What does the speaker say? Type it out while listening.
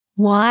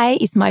Why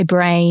is my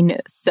brain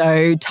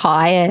so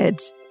tired?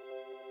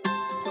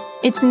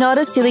 It's not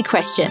a silly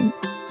question.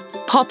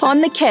 Pop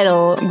on the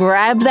kettle,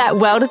 grab that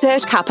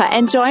well-deserved cuppa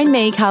and join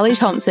me, Carly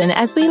Thompson,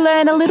 as we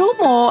learn a little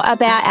more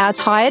about our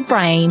tired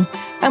brain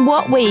and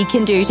what we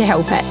can do to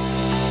help it.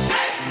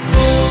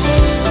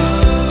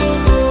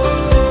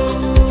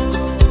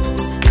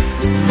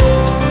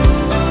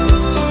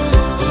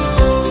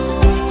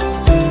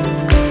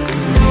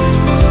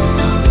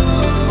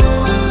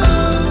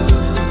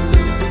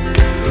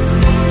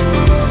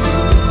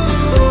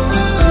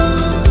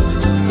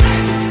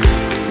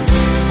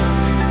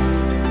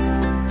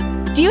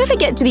 Do you ever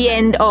get to the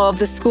end of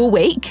the school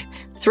week,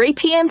 3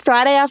 p.m.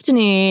 Friday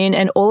afternoon,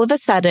 and all of a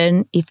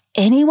sudden, if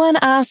anyone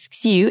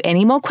asks you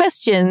any more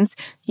questions,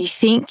 you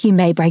think you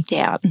may break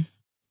down?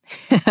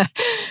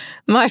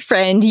 My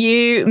friend,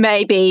 you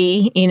may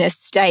be in a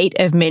state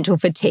of mental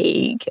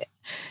fatigue.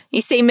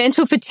 You see,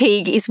 mental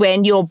fatigue is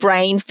when your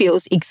brain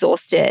feels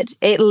exhausted.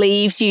 It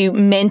leaves you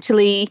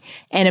mentally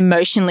and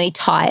emotionally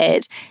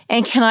tired.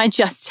 And can I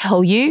just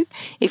tell you,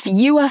 if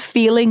you are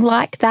feeling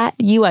like that,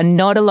 you are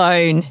not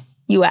alone.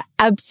 You are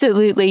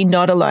absolutely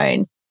not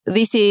alone.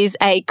 This is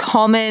a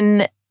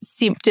common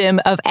symptom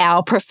of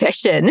our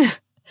profession.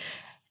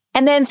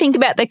 And then think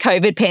about the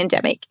COVID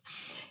pandemic.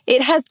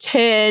 It has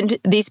turned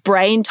this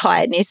brain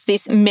tiredness,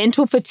 this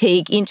mental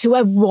fatigue, into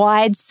a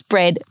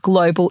widespread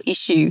global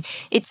issue.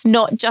 It's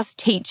not just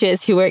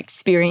teachers who are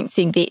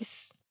experiencing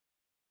this.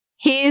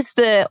 Here's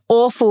the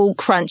awful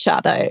cruncher,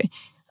 though.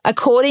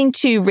 According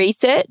to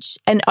research,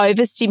 an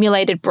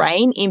overstimulated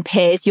brain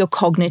impairs your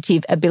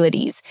cognitive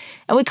abilities.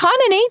 And we kind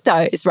of need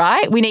those,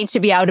 right? We need to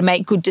be able to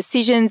make good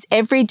decisions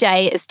every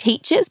day as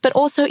teachers, but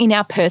also in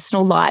our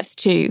personal lives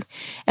too.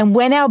 And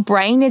when our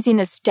brain is in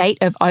a state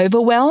of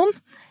overwhelm,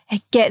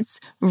 it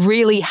gets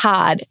really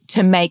hard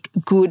to make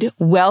good,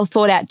 well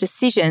thought out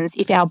decisions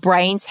if our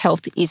brain's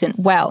health isn't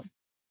well.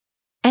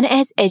 And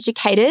as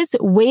educators,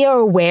 we are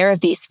aware of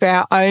this for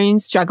our own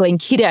struggling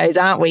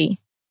kiddos, aren't we?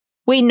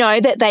 We know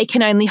that they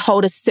can only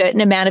hold a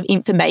certain amount of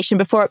information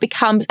before it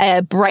becomes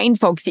a brain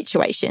fog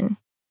situation.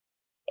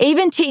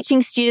 Even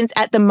teaching students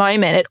at the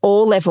moment at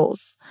all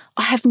levels,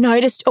 I have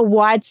noticed a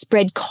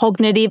widespread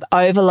cognitive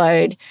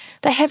overload.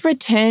 They have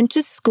returned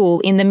to school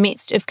in the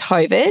midst of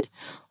COVID,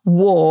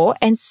 war,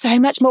 and so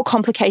much more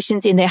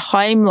complications in their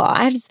home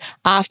lives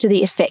after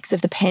the effects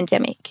of the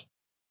pandemic.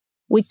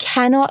 We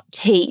cannot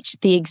teach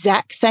the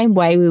exact same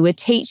way we were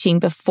teaching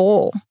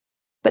before,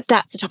 but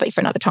that's a topic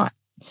for another time.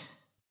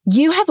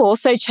 You have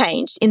also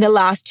changed in the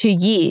last 2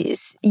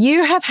 years.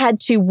 You have had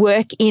to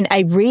work in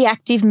a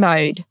reactive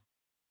mode.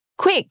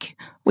 Quick,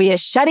 we are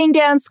shutting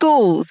down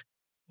schools.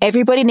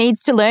 Everybody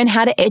needs to learn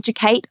how to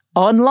educate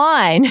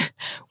online.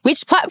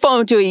 Which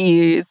platform do we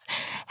use?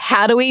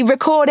 How do we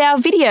record our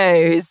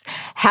videos?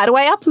 How do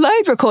I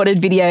upload recorded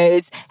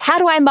videos? How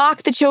do I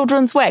mark the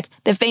children's work?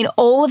 There have been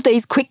all of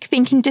these quick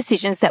thinking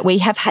decisions that we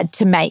have had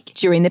to make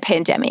during the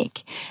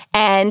pandemic.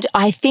 And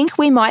I think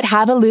we might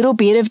have a little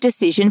bit of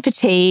decision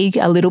fatigue,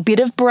 a little bit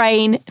of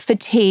brain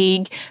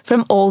fatigue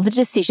from all the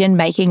decision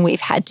making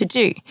we've had to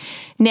do.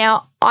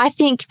 Now, I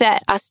think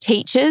that us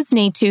teachers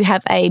need to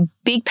have a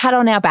big pat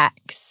on our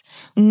backs.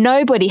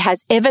 Nobody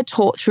has ever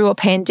taught through a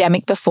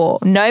pandemic before.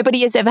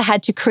 Nobody has ever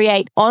had to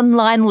create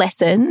online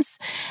lessons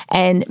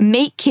and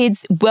meet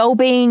kids'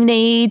 well-being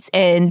needs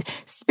and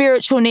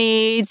spiritual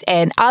needs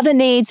and other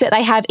needs that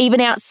they have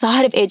even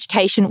outside of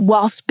education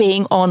whilst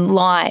being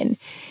online.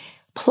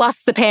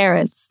 Plus the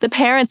parents. The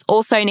parents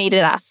also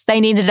needed us. They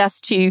needed us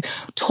to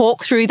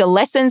talk through the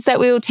lessons that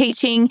we were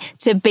teaching,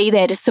 to be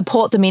there to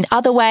support them in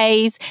other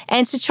ways,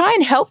 and to try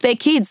and help their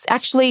kids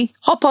actually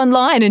hop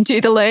online and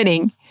do the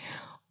learning.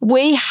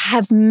 We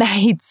have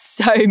made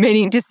so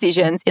many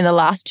decisions in the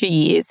last 2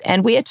 years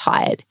and we are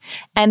tired,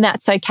 and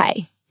that's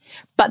okay.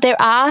 But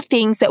there are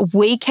things that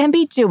we can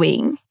be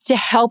doing to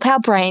help our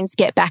brains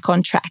get back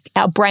on track.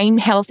 Our brain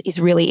health is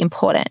really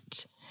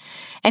important.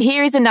 And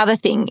here is another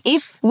thing.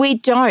 If we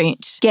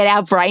don't get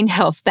our brain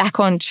health back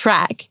on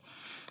track,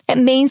 it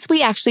means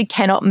we actually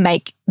cannot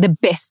make the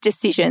best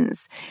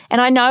decisions.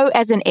 And I know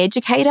as an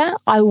educator,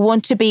 I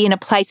want to be in a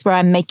place where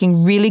I'm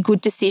making really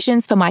good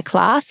decisions for my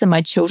class and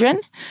my children.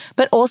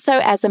 But also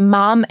as a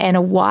mum and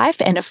a wife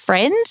and a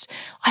friend,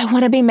 I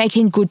want to be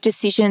making good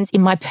decisions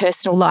in my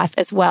personal life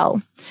as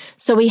well.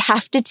 So we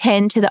have to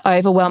tend to the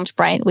overwhelmed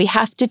brain. We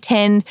have to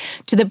tend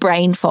to the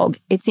brain fog.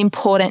 It's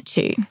important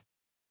too.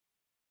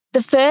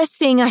 The first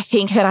thing I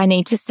think that I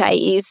need to say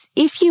is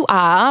if you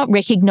are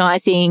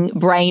recognising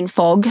brain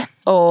fog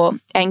or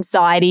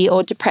anxiety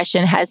or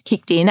depression has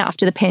kicked in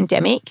after the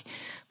pandemic,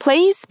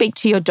 please speak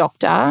to your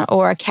doctor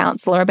or a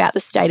counsellor about the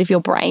state of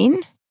your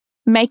brain.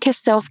 Make a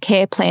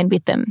self-care plan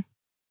with them.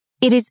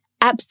 It is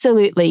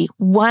absolutely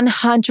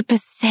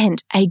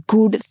 100% a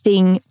good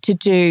thing to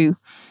do.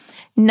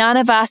 None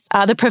of us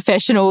are the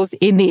professionals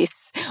in this.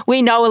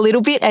 We know a little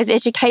bit as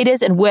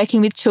educators and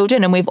working with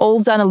children, and we've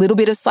all done a little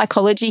bit of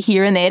psychology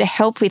here and there to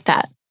help with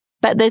that.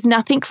 But there's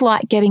nothing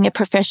like getting a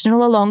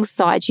professional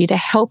alongside you to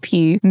help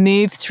you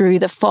move through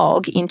the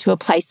fog into a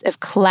place of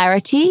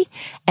clarity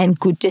and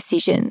good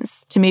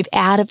decisions, to move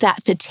out of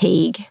that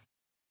fatigue.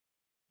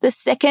 The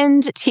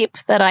second tip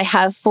that I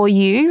have for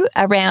you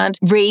around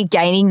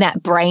regaining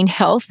that brain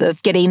health,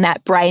 of getting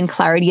that brain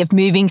clarity, of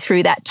moving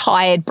through that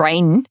tired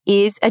brain,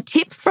 is a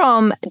tip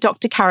from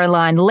Dr.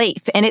 Caroline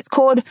Leaf, and it's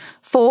called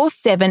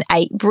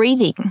 4-7-8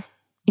 breathing.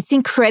 It's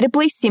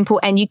incredibly simple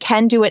and you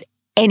can do it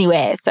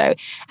anywhere. So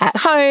at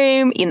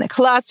home, in the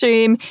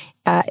classroom,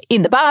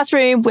 in the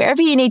bathroom,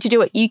 wherever you need to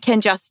do it, you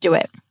can just do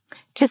it.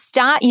 To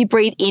start, you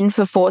breathe in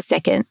for 4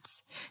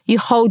 seconds. You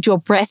hold your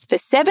breath for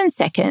 7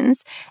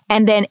 seconds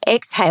and then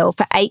exhale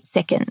for 8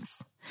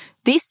 seconds.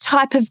 This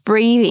type of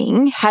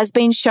breathing has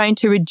been shown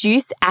to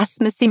reduce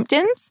asthma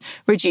symptoms,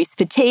 reduce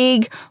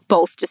fatigue,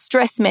 bolster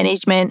stress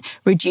management,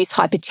 reduce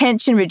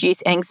hypertension,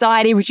 reduce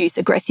anxiety, reduce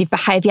aggressive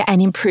behavior,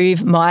 and improve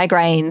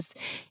migraines.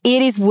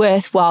 It is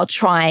worthwhile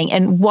trying,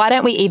 and why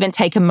don't we even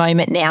take a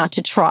moment now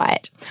to try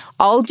it?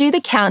 I'll do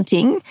the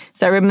counting.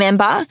 So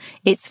remember,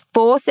 it's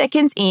 4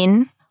 seconds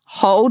in,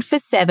 hold for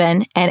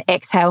 7, and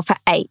exhale for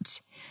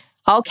 8.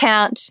 I'll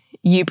count,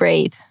 you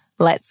breathe.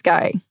 Let's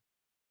go.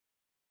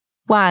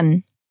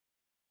 1,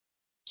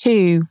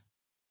 2,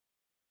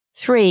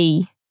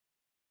 3,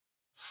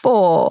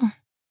 4.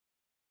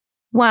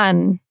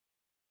 1,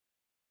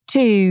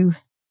 2,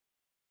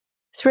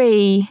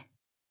 3,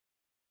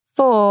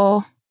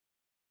 4,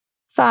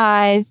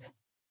 5,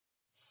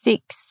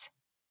 6,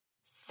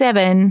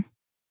 7.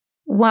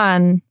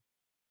 1,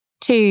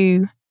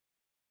 2,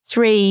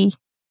 3,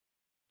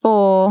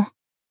 4,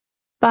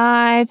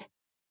 5,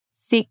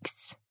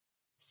 6,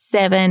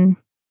 7,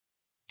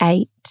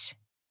 8.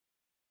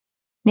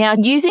 Now,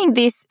 using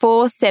this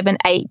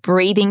 4-7-8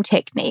 breathing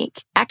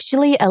technique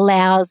actually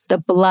allows the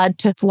blood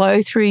to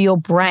flow through your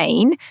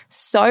brain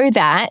so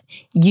that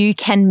you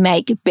can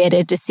make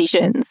better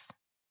decisions.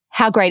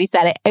 How great is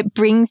that? It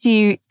brings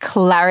you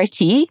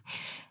clarity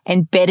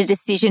and better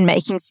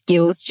decision-making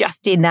skills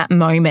just in that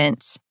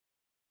moment.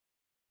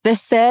 The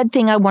third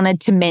thing I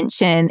wanted to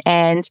mention,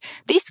 and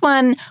this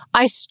one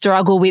I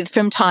struggle with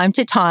from time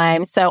to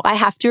time, so I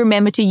have to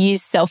remember to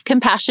use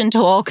self-compassion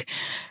talk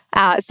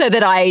so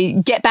that I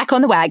get back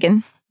on the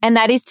wagon, and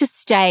that is to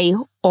stay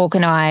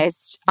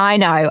organised. I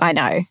know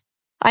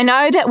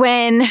that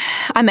when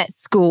I'm at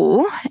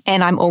school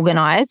and I'm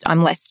organised,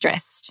 I'm less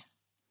stressed.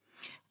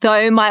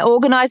 Though my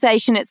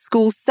organisation at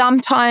school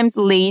sometimes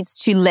leads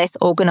to less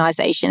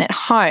organisation at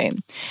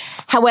home.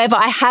 However,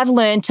 I have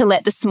learned to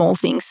let the small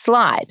things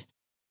slide.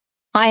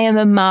 I am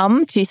a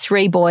mum to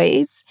 3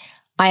 boys,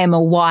 I am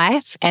a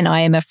wife, and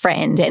I am a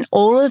friend, and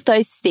all of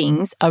those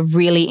things are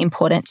really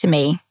important to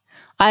me.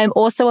 I am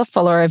also a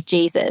follower of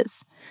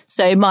Jesus.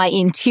 So my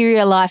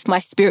interior life, my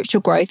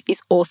spiritual growth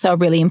is also a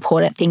really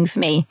important thing for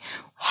me.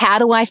 How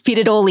do I fit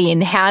it all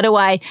in? How do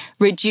I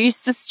reduce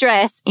the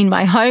stress in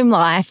my home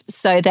life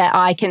so that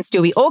I can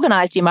still be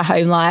organised in my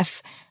home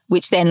life,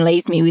 which then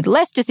leaves me with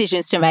less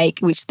decisions to make,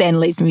 which then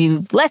leaves me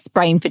with less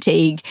brain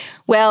fatigue?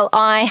 Well,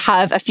 I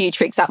have a few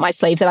tricks up my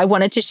sleeve that I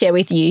wanted to share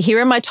with you. Here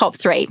are my top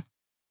 3.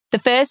 The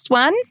first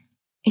one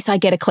is I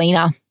get a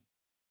cleaner.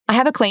 I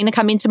have a cleaner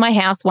come into my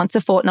house once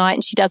a fortnight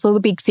and she does all the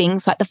big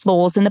things like the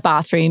floors and the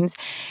bathrooms.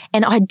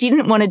 And I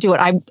didn't want to do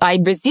it. I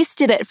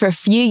resisted it for a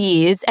few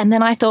years. And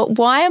then I thought,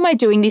 why am I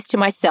doing this to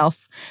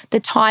myself?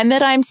 The time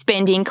that I'm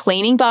spending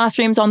cleaning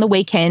bathrooms on the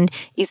weekend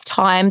is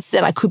times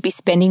that I could be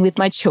spending with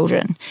my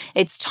children.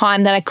 It's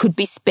time that I could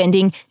be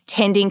spending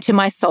tending to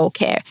my soul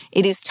care.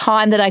 It is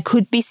time that I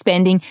could be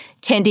spending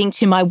tending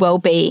to my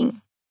well-being.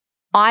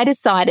 I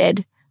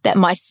decided that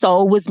my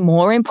soul was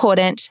more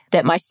important,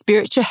 that my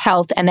spiritual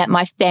health and that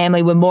my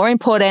family were more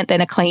important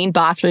than a clean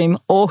bathroom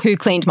or who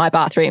cleaned my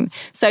bathroom.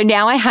 So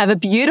now I have a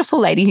beautiful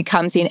lady who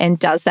comes in and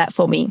does that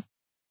for me.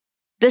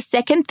 The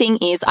second thing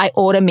is I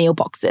order meal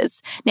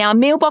boxes. Now,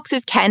 meal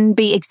boxes can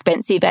be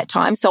expensive at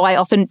times, so I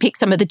often pick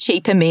some of the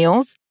cheaper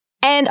meals,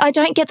 and I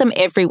don't get them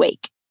every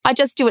week. I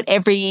just do it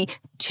every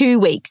 2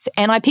 weeks,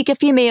 and I pick a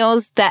few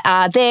meals that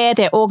are there,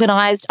 they're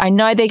organised. I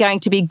know they're going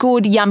to be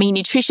good, yummy,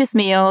 nutritious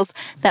meals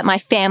that my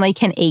family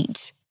can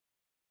eat.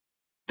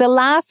 The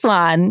last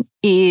one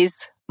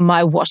is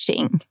my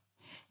washing.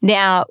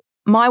 Now,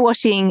 my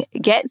washing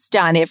gets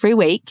done every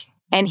week,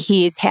 and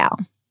here's how.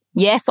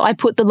 Yes, I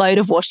put the load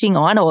of washing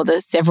on, or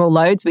the several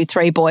loads with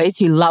 3 boys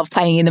who love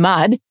playing in the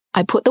mud.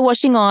 I put the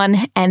washing on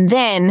and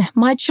then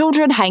my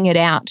children hang it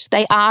out.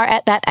 They are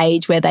at that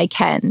age where they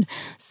can.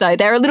 So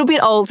they're a little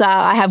bit older.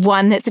 I have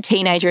one that's a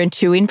teenager and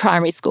 2 in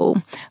primary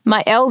school.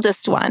 My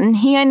eldest one,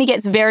 he only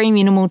gets very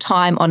minimal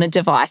time on a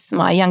device.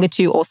 My younger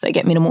 2 also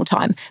get minimal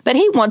time, but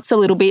he wants a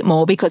little bit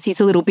more because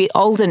he's a little bit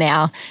older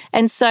now.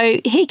 And so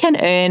he can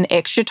earn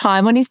extra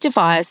time on his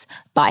device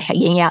by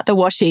hanging out the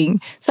washing.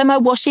 So my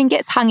washing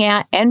gets hung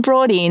out and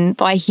brought in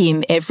by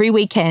him every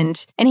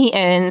weekend, and he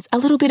earns a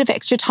little bit of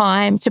extra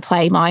time to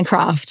play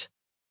Minecraft.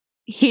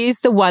 Here's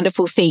the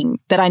wonderful thing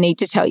that I need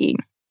to tell you.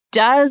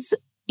 Does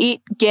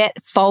it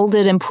get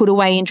folded and put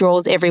away in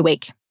drawers every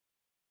week?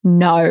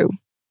 No.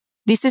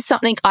 This is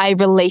something I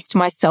released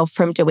myself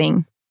from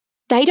doing.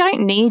 they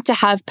don't need to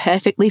have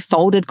perfectly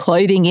folded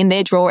clothing in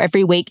their drawer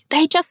every week.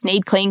 They just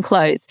need clean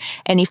clothes.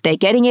 And if they're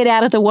getting it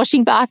out of the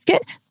washing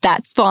basket,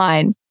 that's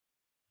fine.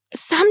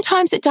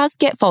 Sometimes it does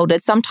get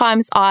folded.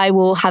 Sometimes I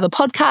will have a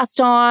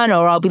podcast on,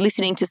 or I'll be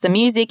listening to some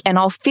music and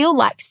I'll feel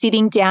like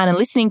sitting down and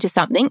listening to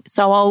something.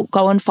 So I'll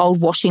go and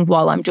fold washing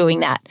while I'm doing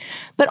that.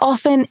 But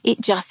often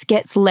it just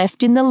gets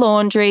left in the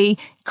laundry,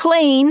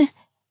 clean,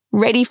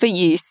 ready for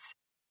use.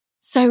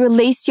 So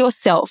release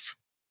yourself.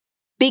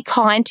 Be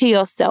kind to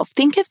yourself.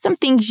 Think of some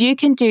things you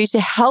can do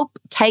to help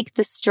take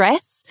the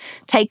stress,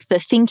 take the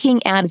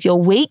thinking out of your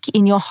week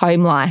in your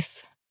home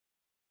life.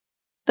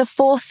 The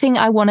fourth thing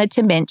I wanted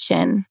to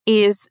mention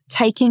is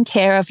taking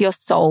care of your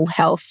soul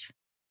health.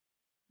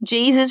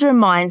 Jesus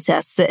reminds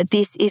us that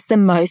this is the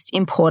most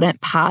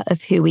important part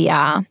of who we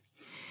are.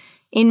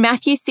 In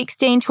Matthew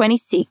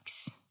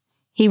 16:26,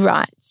 he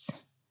writes,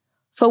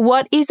 "For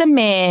what is a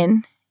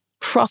man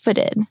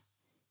profited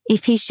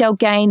if he shall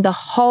gain the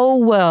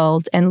whole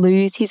world and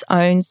lose his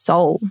own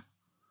soul?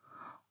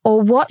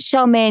 Or what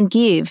shall man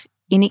give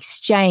in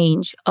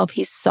exchange of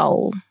his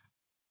soul?"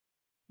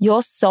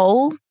 Your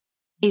soul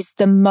is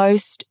the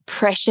most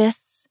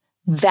precious,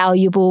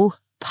 valuable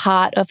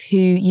part of who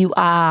you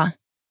are.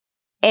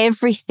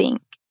 Everything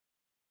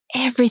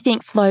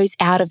flows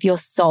out of your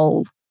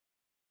soul.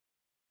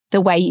 The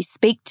way you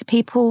speak to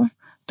people,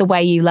 the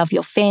way you love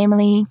your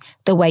family,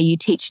 the way you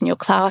teach in your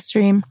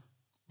classroom,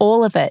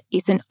 all of it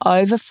is an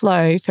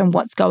overflow from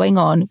what's going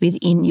on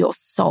within your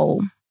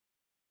soul.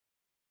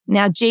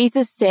 Now,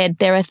 Jesus said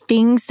there are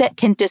things that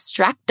can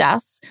distract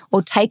us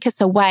or take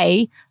us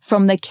away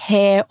from the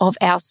care of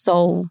our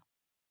soul.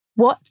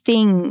 What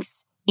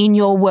things in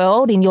your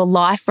world, in your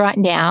life right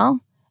now,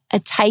 are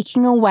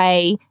taking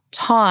away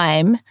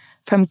time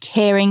from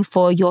caring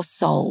for your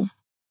soul?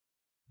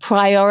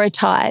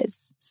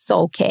 Prioritize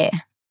soul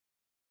care.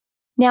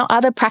 Now,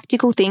 other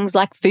practical things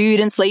like food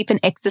and sleep and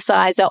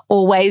exercise are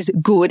always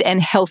good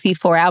and healthy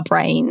for our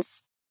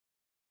brains.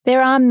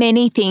 There are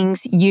many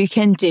things you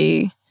can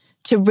do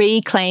to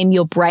reclaim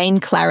your brain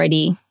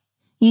clarity.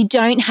 You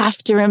don't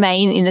have to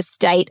remain in a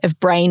state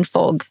of brain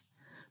fog.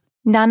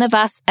 None of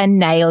us are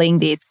nailing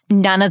this.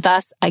 None of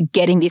us are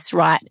getting this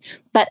right.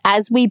 But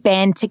as we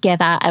band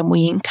together and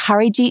we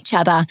encourage each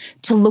other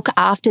to look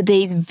after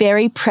these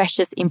very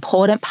precious,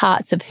 important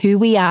parts of who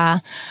we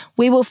are,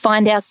 we will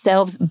find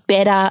ourselves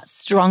better,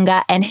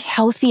 stronger, and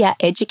healthier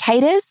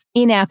educators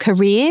in our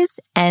careers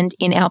and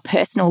in our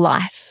personal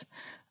life.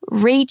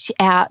 Reach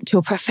out to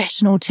a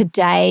professional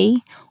today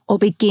or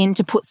begin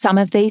to put some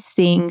of these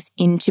things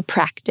into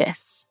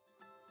practice.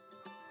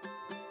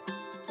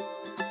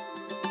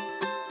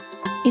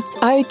 It's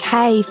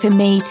okay for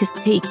me to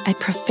seek a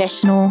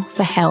professional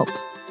for help.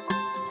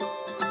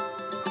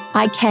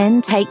 I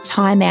can take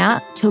time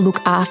out to look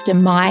after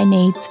my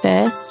needs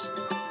first.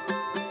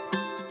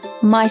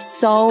 My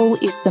soul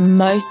is the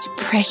most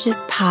precious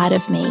part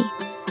of me,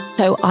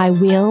 so I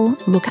will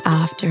look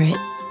after it.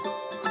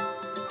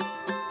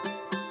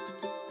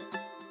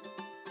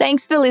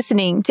 Thanks for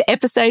listening to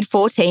episode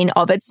 14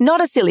 of It's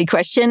Not a Silly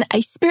Question,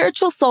 a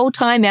spiritual soul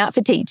timeout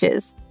for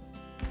teachers.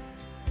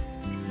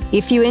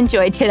 If you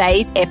enjoyed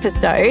today's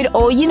episode,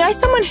 or you know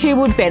someone who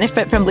would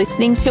benefit from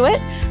listening to it,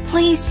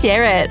 please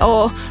share it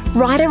or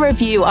write a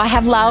review. I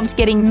have loved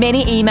getting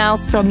many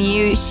emails from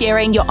you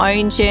sharing your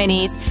own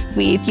journeys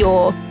with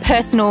your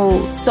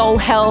personal soul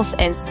health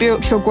and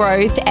spiritual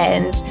growth,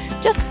 and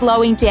just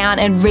slowing down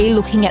and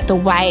re-looking at the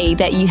way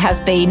that you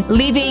have been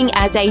living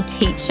as a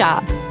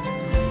teacher.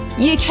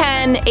 You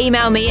can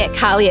email me at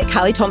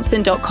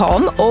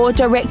carly@carlythompson.com or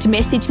direct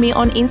message me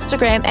on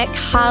Instagram at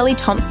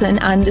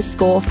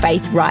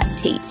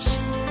carlythompson_faithrightteach.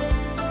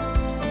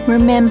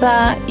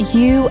 Remember,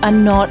 you are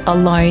not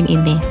alone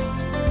in this.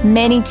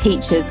 Many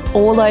teachers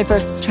all over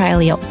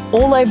Australia,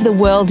 all over the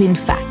world in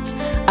fact,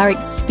 are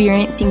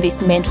experiencing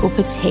this mental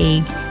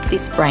fatigue,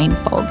 this brain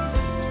fog.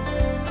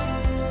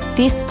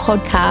 This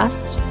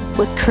podcast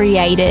was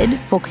created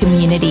for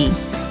community,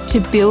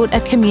 to build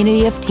a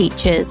community of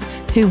teachers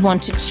who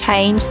want to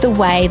change the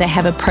way they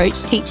have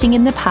approached teaching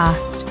in the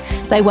past.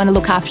 They want to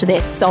look after their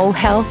soul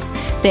health,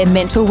 their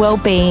mental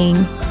well-being,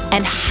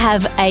 and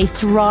have a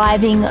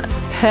thriving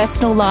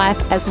personal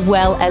life as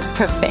well as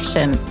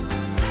profession.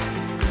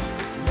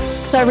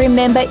 So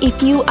remember,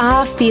 if you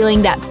are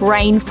feeling that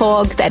brain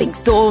fog, that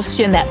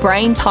exhaustion, that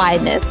brain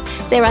tiredness,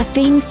 there are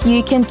things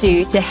you can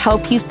do to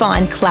help you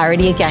find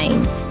clarity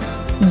again.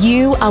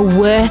 You are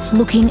worth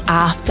looking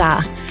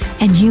after,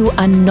 and you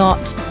are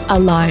not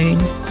alone.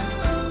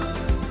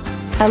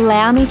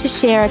 Allow me to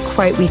share a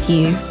quote with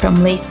you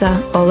from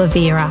Lisa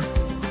Oliveira.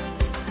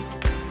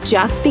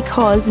 Just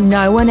because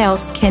no one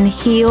else can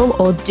heal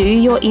or do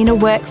your inner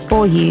work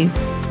for you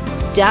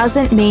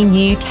doesn't mean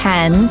you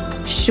can,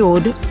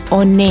 should,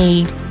 or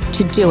need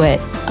to do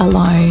it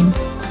alone.